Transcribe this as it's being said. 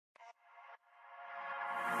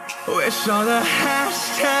Wish all the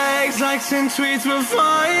hashtags, likes and tweets would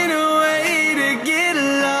find a way to get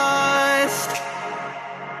lost.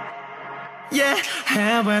 Yeah,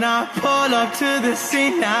 and when I pull up to the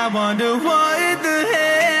scene, I wonder what the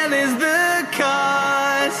hell is the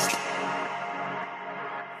cost.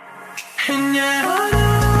 And yeah, I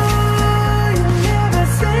know you've never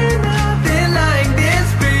seen nothing like this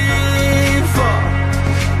before.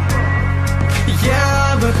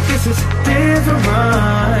 Yeah, but this is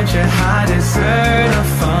different. Yeah, I deserve to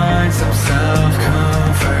find some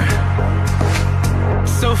self-comfort.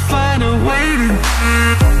 So find a way to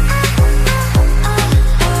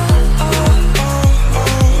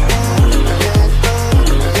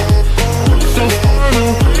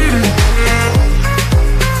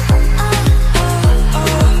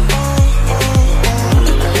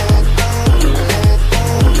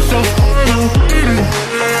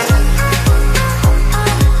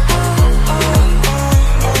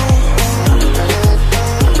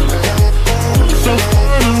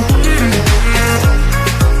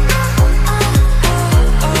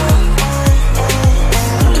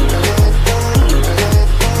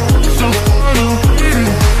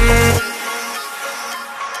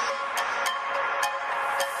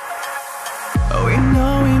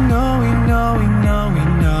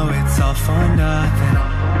for nothing.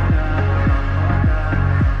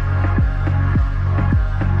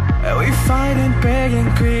 We fight and beg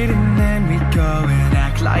and greed, and then we go and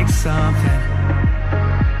act like something.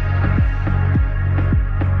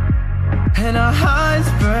 And our hearts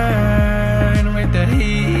burn with the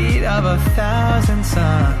heat of 1,000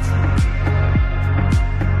 suns.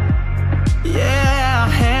 Yeah,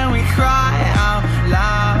 and we cry out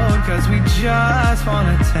loud 'cause we just want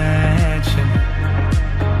attention.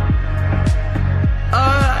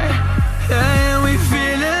 And we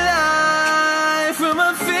feel alive from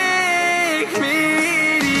a fake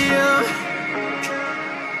medium.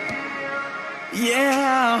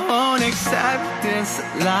 Yeah, I won't accept this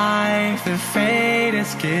life that fate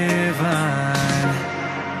is given.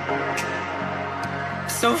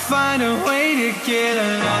 So find a way to get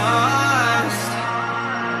lost.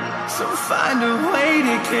 So find a way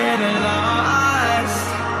to get lost.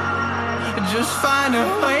 Just find a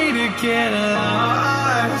way to get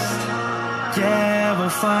lost. Yeah, we'll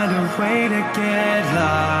find a way to get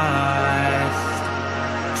lost.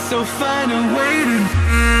 So find a way to